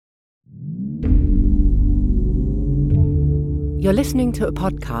You're listening to a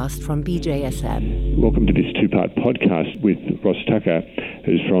podcast from BJSM. Welcome to this two-part podcast with Ross Tucker,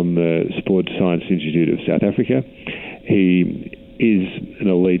 who's from the Sports Science Institute of South Africa. He is an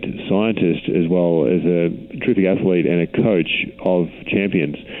elite scientist as well as a terrific athlete and a coach of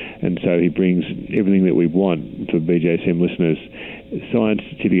champions. And so he brings everything that we want for BJSM listeners: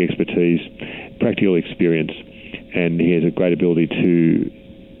 scientific expertise, practical experience, and he has a great ability to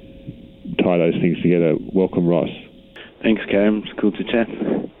tie those things together. Welcome, Ross. Thanks, Karen. It's cool to chat.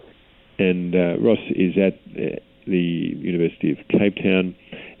 And Ross is at the University of Cape Town.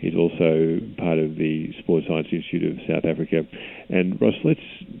 He's also part of the Sports Science Institute of South Africa. And Ross, let's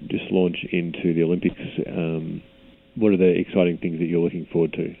just launch into the Olympics. What are the exciting things that you're looking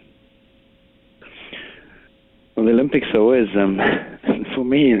forward to? Well, the Olympics are always, for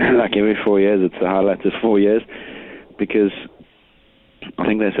me, like every 4 years, it's the highlight of 4 years, because I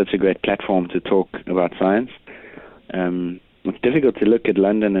think they're such a great platform to talk about science. It's difficult to look at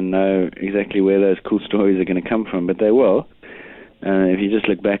London and know exactly where those cool stories are going to come from, but they will. If you just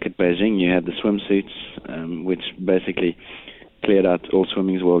look back at Beijing, you had the swimsuits, which basically cleared out all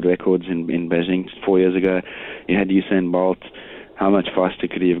swimming's world records in Beijing 4 years ago. You had Usain Bolt. How much faster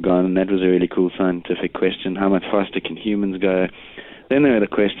could he have gone? And that was a really cool scientific question. How much faster can humans go? Then there are the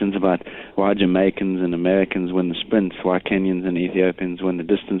questions about why Jamaicans and Americans win the sprints, why Kenyans and Ethiopians win the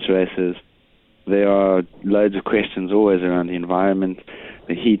distance races. There are loads of questions always around the environment,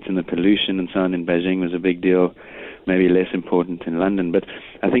 the heat and the pollution and so on. In Beijing was a big deal, maybe less important in London. But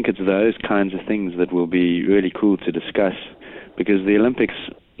I think it's those kinds of things that will be really cool to discuss, because the Olympics,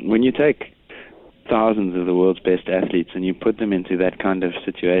 when you take thousands of the world's best athletes and you put them into that kind of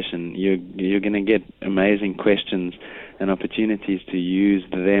situation, you're going to get amazing questions and opportunities to use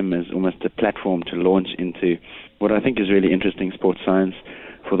them as almost a platform to launch into what I think is really interesting sports science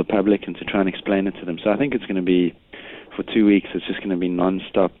for the public and to try and explain it to them. So I think it's going to be, for 2 weeks, it's just going to be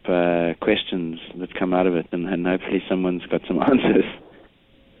non-stop questions that come out of it, and hopefully someone's got some answers.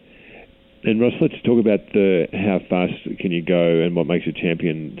 And Ross, let's talk about how fast can you go and what makes a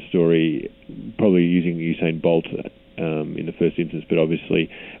champion story, probably using Usain Bolt in the first instance, but obviously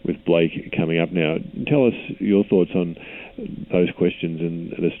with Blake coming up now. Tell us your thoughts on those questions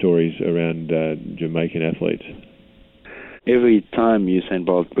and the stories around Jamaican athletes. Every time Usain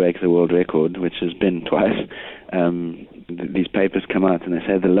Bolt breaks the world record, which has been twice, these papers come out and they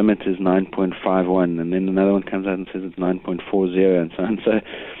say the limit is 9.51, and then another one comes out and says it's 9.40 and so on. So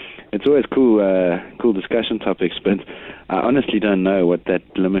it's always cool discussion topics, but I honestly don't know what that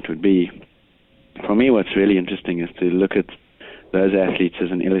limit would be. For me, what's really interesting is to look at those athletes as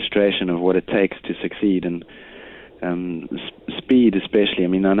an illustration of what it takes to succeed, and speed especially. I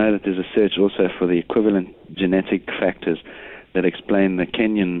mean, I know that there's a search also for the equivalent genetic factors that explain the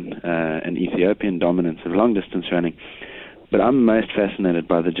Kenyan and Ethiopian dominance of long-distance running. But I'm most fascinated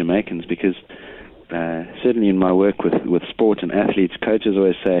by the Jamaicans, because certainly in my work with sport and athletes, coaches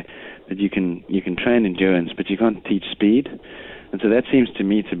always say that you can train endurance, but you can't teach speed. And so that seems to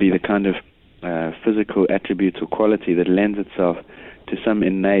me to be the kind of physical attribute or quality that lends itself to some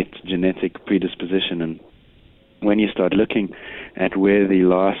innate genetic predisposition. And when you start looking at where the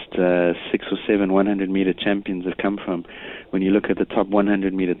last 6 or 7 100-meter champions have come from, when you look at the top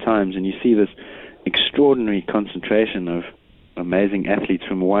 100-meter times, and you see this extraordinary concentration of amazing athletes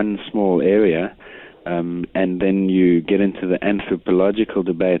from one small area, and then you get into the anthropological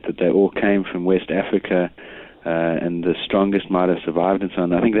debate that they all came from West Africa, and the strongest might have survived and so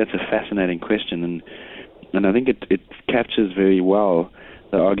on. I think that's a fascinating question, and I think it captures very well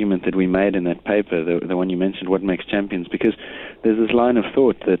the argument that we made in that paper, the one you mentioned, what makes champions, because there's this line of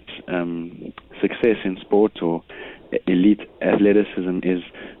thought that success in sport or elite athleticism is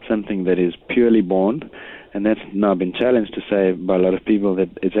something that is purely born, and that's now been challenged to say by a lot of people that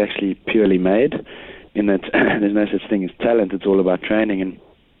it's actually purely made, in that there's no such thing as talent, it's all about training. And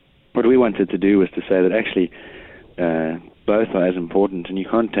what we wanted to do was to say that actually both are as important, and you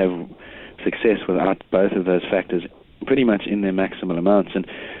can't have success without both of those factors pretty much in their maximal amounts. And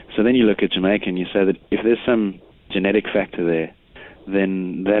so then you look at Jamaica and you say that if there's some genetic factor there,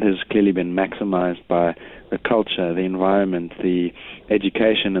 then that has clearly been maximized by the culture, the environment, the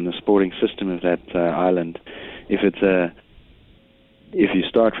education and the sporting system of that island. If you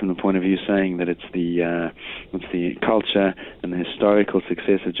start from the point of view saying that it's the culture and the historical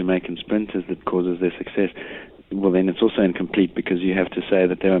success of Jamaican sprinters that causes their success, well, then it's also incomplete, because you have to say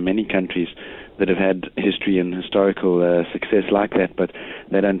that there are many countries that have had history and historical success like that, but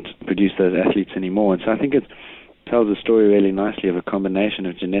they don't produce those athletes anymore. And so I think it tells a story really nicely of a combination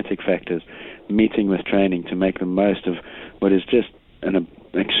of genetic factors meeting with training to make the most of what is just an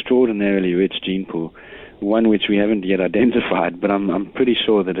extraordinarily rich gene pool one which we haven't yet identified, but I'm pretty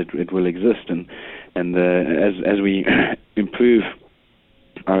sure that it will exist, and as we improve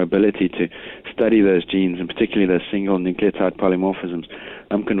our ability to study those genes, and particularly those single nucleotide polymorphisms,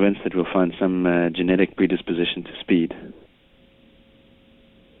 I'm convinced that we'll find some genetic predisposition to speed.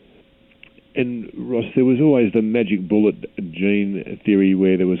 And Ross, there was always the magic bullet gene theory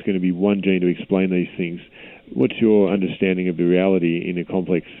where there was going to be one gene to explain these things. What's your understanding of the reality in a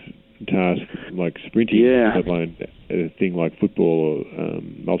complex task like sprinting, let alone a thing like football or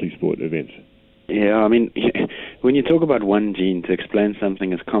multi-sport events? Yeah, I mean, when you talk about one gene to explain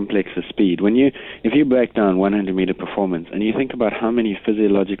something as complex as speed, if you break down 100-meter performance and you think about how many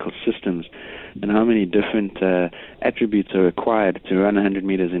physiological systems and how many different attributes are required to run 100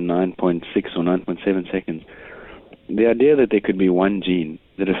 meters in 9.6 or 9.7 seconds, the idea that there could be one gene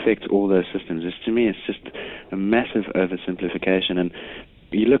that affects all those systems is, to me, it's just a massive oversimplification. And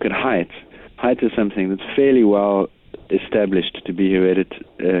you look at height is something that's fairly well established to be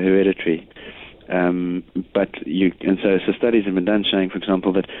hereditary. So studies have been done showing, for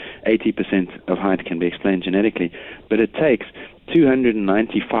example, that 80% of height can be explained genetically, but it takes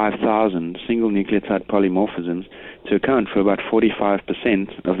 295,000 single nucleotide polymorphisms to account for about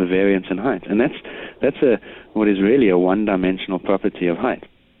 45% of the variance in height, and that's what is really a one-dimensional property of height.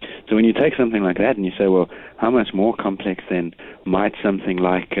 So when you take something like that and you say, well, how much more complex then might something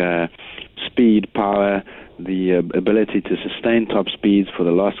like speed, power, the ability to sustain top speeds for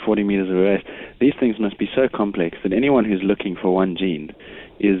the last 40 meters of a race, these things must be so complex that anyone who's looking for one gene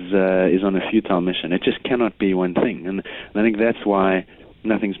is on a futile mission. It just cannot be one thing, and I think that's why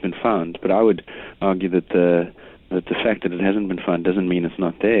nothing's been found. But I would argue that the fact that it hasn't been found doesn't mean it's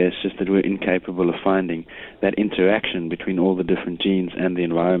not there. It's just that we're incapable of finding that interaction between all the different genes and the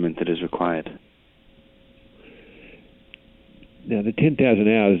environment that is required. Now, the 10,000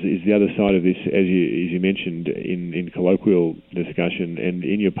 hours is the other side of this, as you mentioned in colloquial discussion, and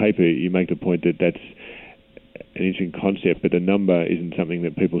in your paper you make the point that that's an interesting concept, but the number isn't something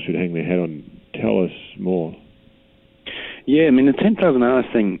that people should hang their hat on. Tell us more. Yeah, I mean, the 10,000 hours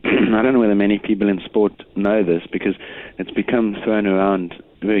thing, I don't know whether many people in sport know this because it's become thrown around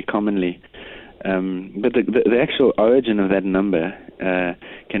very commonly. But the actual origin of that number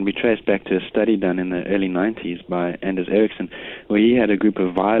can be traced back to a study done in the early 90s by Anders Ericsson, where he had a group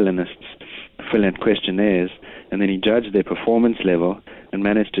of violinists fill out questionnaires, and then he judged their performance level and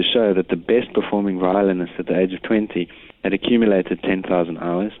managed to show that the best performing violinists at the age of 20 had accumulated 10,000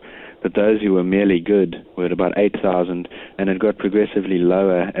 hours, but those who were merely good were at about 8,000, and it got progressively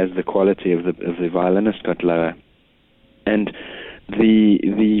lower as the quality of the violinist got lower. And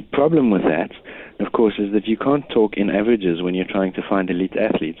the problem with that, of course, is that you can't talk in averages when you're trying to find elite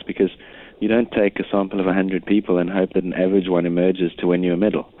athletes, because you don't take a sample of 100 people and hope that an average one emerges to win you a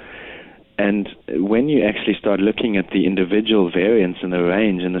medal. And when you actually start looking at the individual variance and the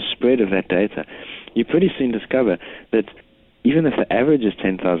range and the spread of that data, you pretty soon discover that even if the average is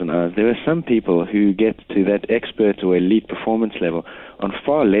 10,000 hours, there are some people who get to that expert or elite performance level on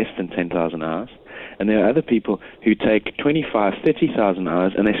far less than 10,000 hours. And there are other people who take 25, 30,000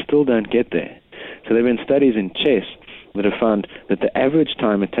 hours and they still don't get there. So there have been studies in chess that have found that the average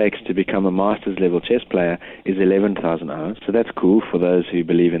time it takes to become a master's level chess player is 11,000 hours. So that's cool for those who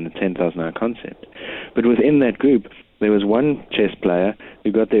believe in the 10,000 hour concept. But within that group, there was one chess player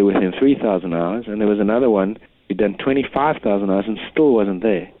who got there within 3,000 hours, and there was another one who'd done 25,000 hours and still wasn't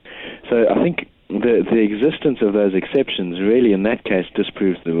there. So I think the existence of those exceptions really in that case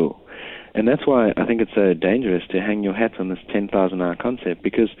disproves the rule. And that's why I think it's so dangerous to hang your hat on this 10,000 hour concept,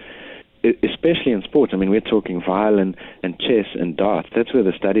 because especially in sport, I mean, we're talking violin and chess and darts. That's where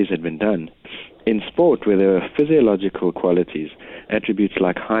the studies had been done. In sport, where there are physiological qualities, attributes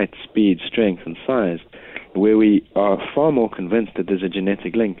like height, speed, strength, and size, where we are far more convinced that there's a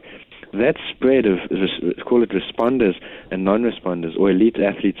genetic link, that spread of, call it responders and non-responders, or elite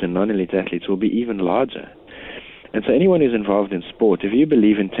athletes and non-elite athletes, will be even larger. And so anyone who's involved in sport, if you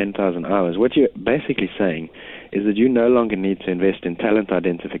believe in 10,000 hours, what you're basically saying is that you no longer need to invest in talent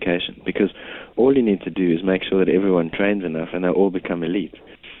identification, because all you need to do is make sure that everyone trains enough and they all become elite.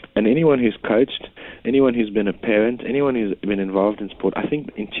 And anyone who's coached, anyone who's been a parent, anyone who's been involved in sport, I think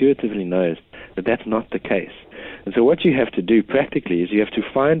intuitively knows that that's not the case. And so what you have to do practically is you have to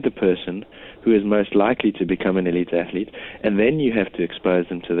find the person who is most likely to become an elite athlete, and then you have to expose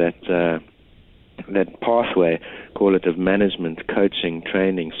them to that pathway, call it of management, coaching,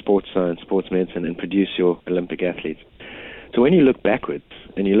 training, sports science, sports medicine, and produce your Olympic athletes. So when you look backwards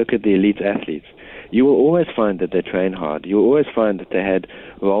and you look at the elite athletes, you will always find that they train hard. You'll always find that they had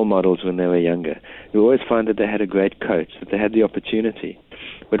role models when they were younger. You'll always find that they had a great coach, that they had the opportunity.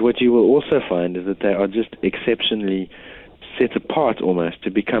 But what you will also find is that they are just exceptionally set apart almost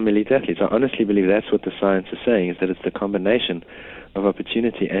to become elite athletes. I honestly believe that's what the science is saying, is that it's the combination of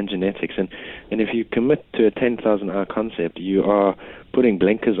opportunity and genetics. And if you commit to a 10,000-hour concept, you are putting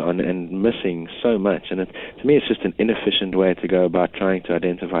blinkers on and missing so much. And to me, it's just an inefficient way to go about trying to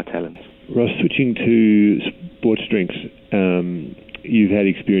identify talent. Ross, switching to sports drinks, you've had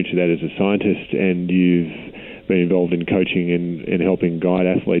experience of that as a scientist, and you've been involved in coaching and helping guide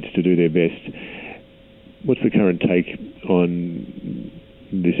athletes to do their best. What's the current take on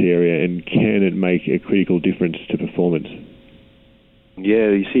this area, and can it make a critical difference to performance? Yeah,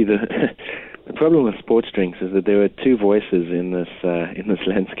 you see, the problem with sports drinks is that there are two voices in this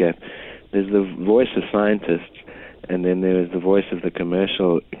landscape. There's the voice of scientists, and then there is the voice of the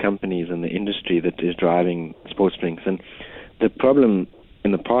commercial companies and the industry that is driving sports drinks. And the problem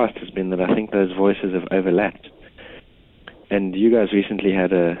in the past has been that I think those voices have overlapped. And you guys recently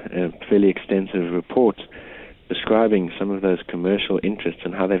had a fairly extensive report describing some of those commercial interests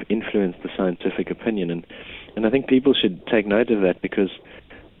and how they've influenced the scientific opinion. And I think people should take note of that, because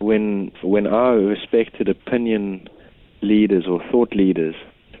when our respected opinion leaders or thought leaders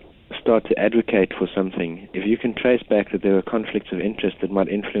start to advocate for something, if you can trace back that there are conflicts of interest that might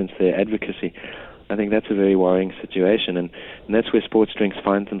influence their advocacy, I think that's a very worrying situation. And that's where sports drinks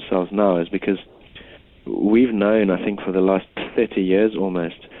find themselves now, is because we've known, I think, for the last 30 years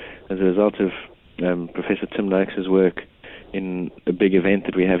almost, as a result of Professor Tim Noakes' work in a big event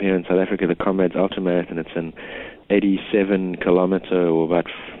that we have here in South Africa, the Comrades Ultramarathon. It's an 87-kilometer or about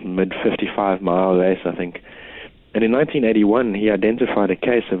mid-55-mile race, I think. And in 1981, he identified a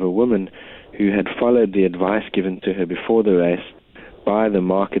case of a woman who had followed the advice given to her before the race by the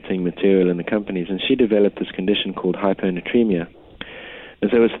marketing material in the companies, and she developed this condition called hyponatremia. And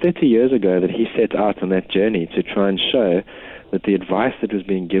so it was 30 years ago that he set out on that journey to try and show that the advice that was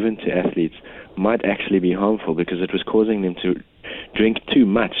being given to athletes might actually be harmful, because it was causing them to drink too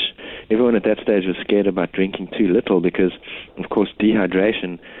much. Everyone at that stage was scared about drinking too little, because, of course,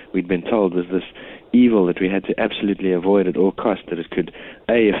 dehydration, we'd been told, was this evil that we had to absolutely avoid at all costs, that it could,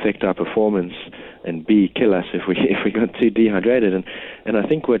 A, affect our performance, and B, kill us if we got too dehydrated. And I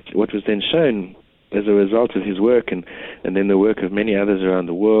think what was then shown as a result of his work and then the work of many others around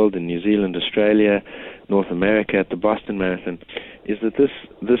the world, in New Zealand, Australia, North America, at the Boston Marathon, is that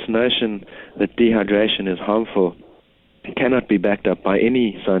this notion that dehydration is harmful cannot be backed up by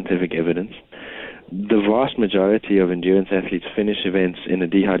any scientific evidence. The vast majority of endurance athletes finish events in a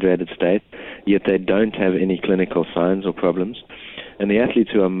dehydrated state, yet they don't have any clinical signs or problems. And the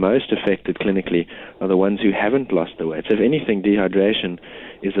athletes who are most affected clinically are the ones who haven't lost the weight. So if anything, dehydration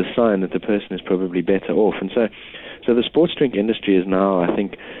is a sign that the person is probably better off. And so the sports drink industry is now, I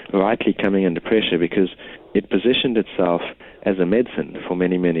think, rightly coming under pressure, because it positioned itself as a medicine for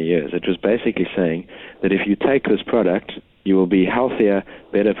many, many years. It was basically saying that if you take this product, you will be healthier,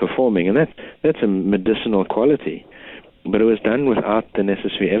 better performing. And that's a medicinal quality. But it was done without the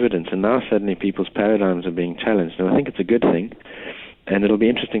necessary evidence. And now suddenly people's paradigms are being challenged. And I think it's a good thing. And it'll be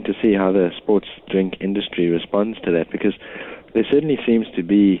interesting to see how the sports drink industry responds to that, because there certainly seems to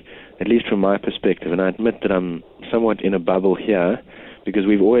be, at least from my perspective, and I admit that I'm somewhat in a bubble here, because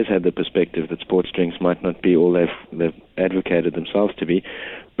we've always had the perspective that sports drinks might not be all they've advocated themselves to be,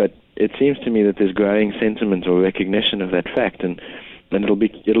 but it seems to me that there's growing sentiment or recognition of that fact, and it'll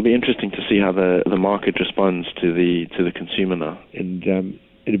be interesting to see how the market responds to the consumer now. And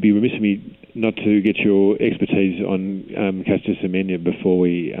it'd be remiss of me not to get your expertise on Caster Semenya before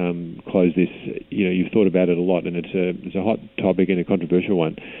we close this. You know, you've thought about it a lot, and it's a hot topic and a controversial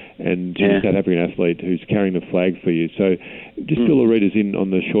one. And she's a South African athlete who's carrying the flag for you. So just fill the readers in on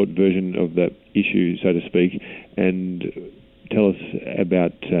the short version of that issue, so to speak, and tell us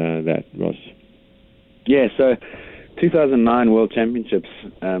about that, Ross. Yeah, so 2009 World Championships,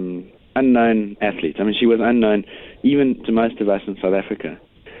 unknown athlete. I mean, she was unknown even to most of us in South Africa.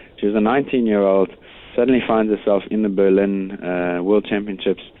 She was a 19-year-old, suddenly finds herself in the Berlin World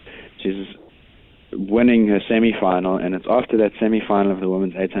Championships. She's winning her semi-final, and it's after that semi-final of the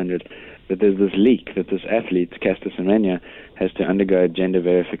women's 800 that there's this leak that this athlete, Caster Semenya, has to undergo a gender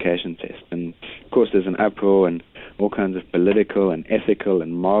verification test. And, of course, there's an uproar, and all kinds of political and ethical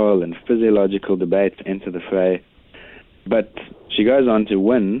and moral and physiological debates enter the fray. But she goes on to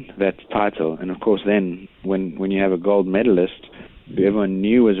win that title, and, of course, then when you have a gold medalist who everyone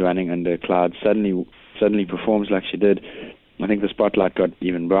knew was running under a cloud suddenly performs like she did, I think the spotlight got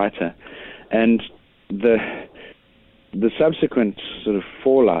even brighter. And the subsequent sort of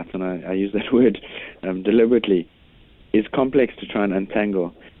fallout, and I use that word deliberately, is complex to try and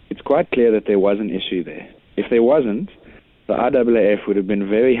untangle. It's quite clear that there was an issue there. If there wasn't, the IAAF would have been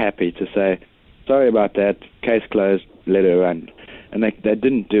very happy to say, sorry about that, case closed, let her run. And they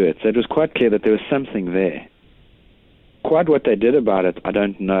didn't do it. So it was quite clear that there was something there. Quite what they did about it, I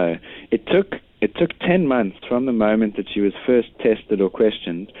don't know. It took 10 months from the moment that she was first tested or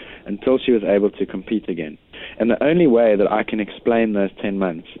questioned until she was able to compete again. And the only way that I can explain those 10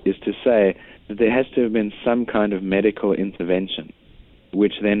 months is to say that there has to have been some kind of medical intervention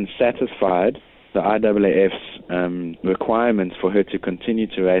which then satisfied the IAAF's requirements for her to continue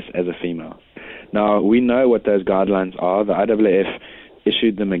to race as a female. Now, we know what those guidelines are. The IAAF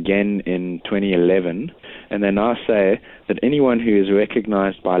issued them again in 2011, and they now say that anyone who is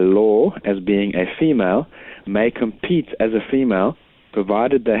recognized by law as being a female may compete as a female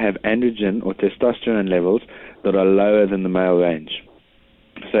provided they have androgen or testosterone levels that are lower than the male range.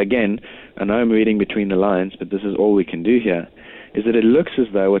 So again, I know I'm reading between the lines, but this is all we can do here, is that it looks as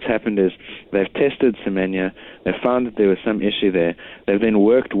though what's happened is they've tested Semenya, they've found that there was some issue there, they've then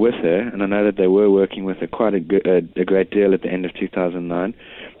worked with her, and I know that they were working with her quite a great deal at the end of 2009,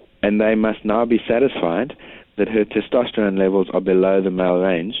 and they must now be satisfied that her testosterone levels are below the male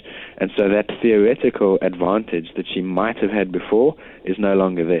range, and so that theoretical advantage that she might have had before is no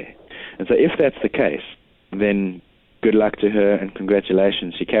longer there. And so if that's the case, then good luck to her and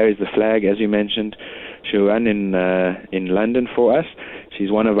congratulations. She carries the flag, as you mentioned. She'll run in London for us.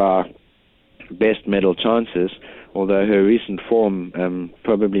 She's one of our best medal chances, although her recent form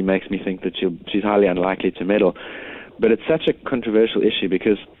probably makes me think that she's highly unlikely to medal. But it's such a controversial issue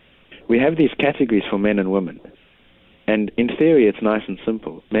because we have these categories for men and women. And in theory, it's nice and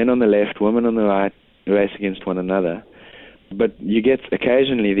simple. Men on the left, women on the right race against one another. But you get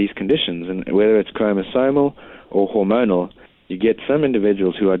occasionally these conditions, and whether it's chromosomal or hormonal, you get some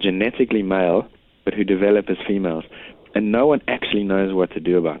individuals who are genetically male but who develop as females, and no one actually knows what to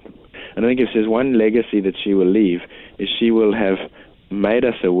do about them. And I think if there's one legacy that she will leave, is she will have made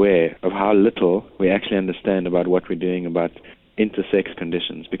us aware of how little we actually understand about what we're doing about intersex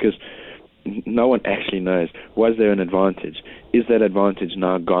conditions, because no one actually knows. Was there an advantage? Is that advantage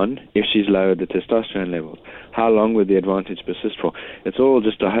now gone if she's lowered the testosterone levels? How long would the advantage persist for? It's all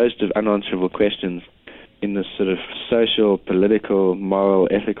just a host of unanswerable questions in this sort of social, political, moral,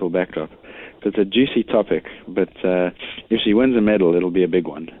 ethical backdrop. So it's a juicy topic, but if she wins a medal, it'll be a big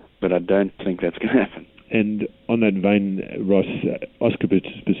one. But I don't think that's going to happen. And on that vein, Ross, Oscar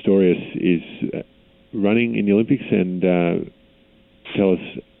Pistorius is running in the Olympics, and tell us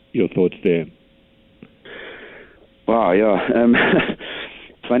your thoughts there. Wow, yeah.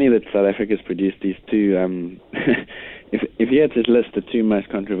 It's funny that South Africa's produced these two. If you had to list the two most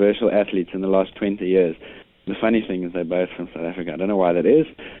controversial athletes in the last 20 years, the funny thing is they're both from South Africa. I don't know why that is.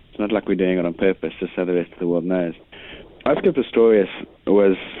 It's not like we're doing it on purpose, just so the rest of the world knows. Oscar Pistorius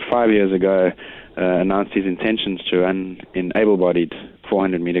was 5 years ago announced his intentions to run in able-bodied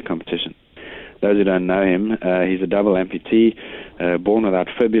 400-meter competition. Those who don't know him, he's a double amputee, born without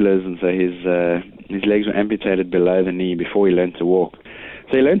fibulas, and so his legs were amputated below the knee before he learned to walk.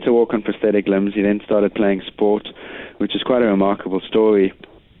 So he learned to walk on prosthetic limbs. He then started playing sport, which is quite a remarkable story.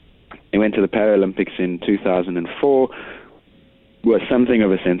 He went to the Paralympics in 2004, was something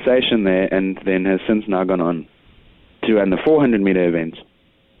of a sensation there, and then has since now gone on to run the 400-meter event.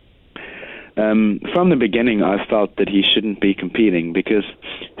 From the beginning, I've felt that he shouldn't be competing because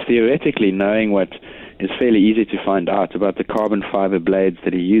theoretically, knowing what is fairly easy to find out about the carbon fiber blades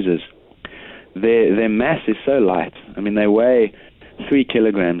that he uses, their mass is so light. I mean, they weigh 3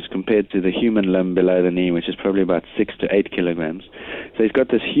 kilograms compared to the human limb below the knee, which is probably about 6 to 8 kilograms. So he's got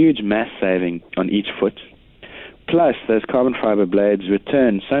this huge mass saving on each foot. Plus, those carbon fiber blades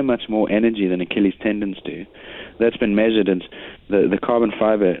return so much more energy than Achilles tendons do. That's been measured, and the carbon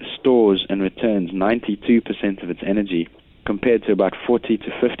fiber stores and returns 92% of its energy compared to about 40 to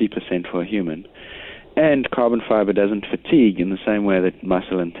 50% for a human. And carbon fiber doesn't fatigue in the same way that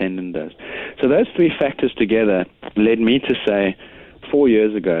muscle and tendon does. So those three factors together led me to say 4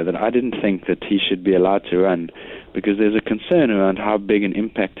 years ago that I didn't think that he should be allowed to run because there's a concern around how big an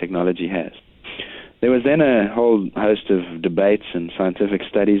impact technology has. There was then a whole host of debates and scientific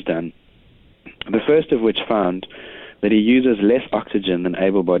studies done, the first of which found that he uses less oxygen than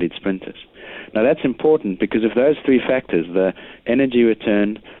able-bodied sprinters. Now that's important because if those three factors, the energy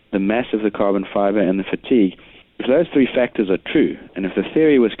return, the mass of the carbon fiber, and the fatigue, if those three factors are true, and if the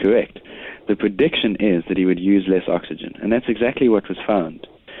theory was correct, the prediction is that he would use less oxygen. And that's exactly what was found.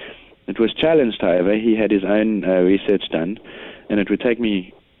 It was challenged, however. He had his own research done, and it would take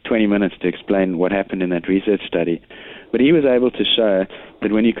me 20 minutes to explain what happened in that research study. But he was able to show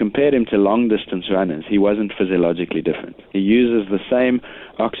that when you compared him to long-distance runners, he wasn't physiologically different. He uses the same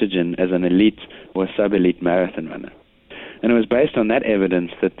oxygen as an elite or sub-elite marathon runner. And it was based on that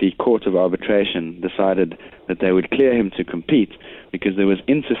evidence that the Court of Arbitration decided that they would clear him to compete because there was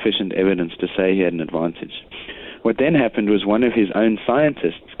insufficient evidence to say he had an advantage. What then happened was one of his own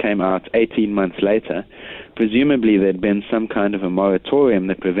scientists came out 18 months later. Presumably there'd been some kind of a moratorium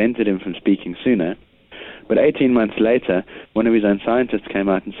that prevented him from speaking sooner. But 18 months later, one of his own scientists came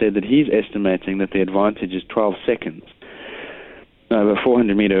out and said that he's estimating that the advantage is 12 seconds. Over a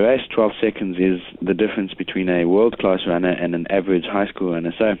 400-meter race, 12 seconds is the difference between a world-class runner and an average high school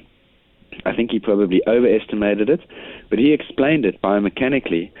runner. So I think he probably overestimated it, but he explained it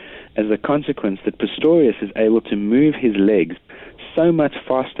biomechanically as a consequence that Pistorius is able to move his legs so much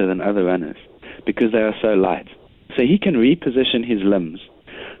faster than other runners because they are so light. So he can reposition his limbs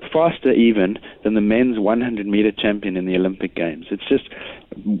faster even than the men's 100-meter champion in the Olympic Games. It's just,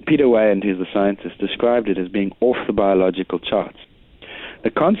 Peter Weyand, who's the scientist, described it as being off the biological charts. The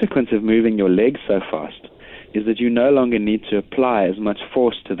consequence of moving your legs so fast is that you no longer need to apply as much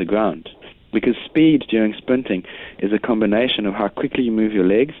force to the ground, because speed during sprinting is a combination of how quickly you move your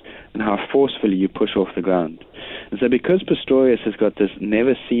legs and how forcefully you push off the ground. And so because Pistorius has got this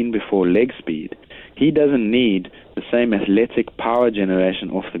never-seen-before leg speed, he doesn't need the same athletic power generation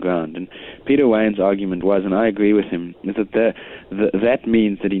off the ground. And Peter Weyand's argument was, and I agree with him, is that that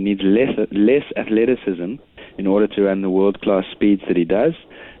means that he needs less athleticism in order to run the world-class speeds that he does,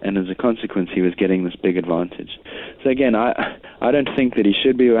 and as a consequence he was getting this big advantage. So again, I don't think that he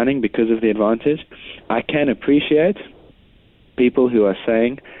should be running because of the advantage. I can appreciate people who are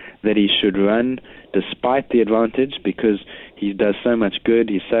saying that he should run despite the advantage because he does so much good,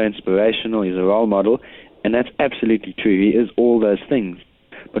 he's so inspirational, he's a role model, and that's absolutely true. He is all those things.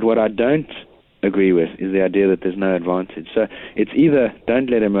 But what I don't agree with is the idea that there's no advantage. So it's either don't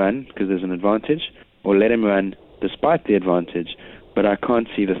let him run because there's an advantage, or let him run despite the advantage, but I can't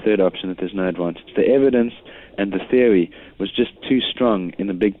see the third option that there's no advantage. The evidence and the theory was just too strong in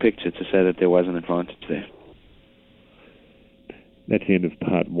the big picture to say that there was an advantage there. That's the end of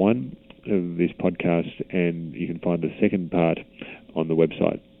part 1 of this podcast, and you can find the second part on the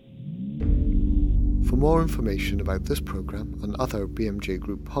website. For more information about this programme and other BMJ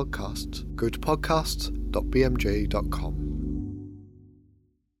Group podcasts, go to podcasts.bmj.com.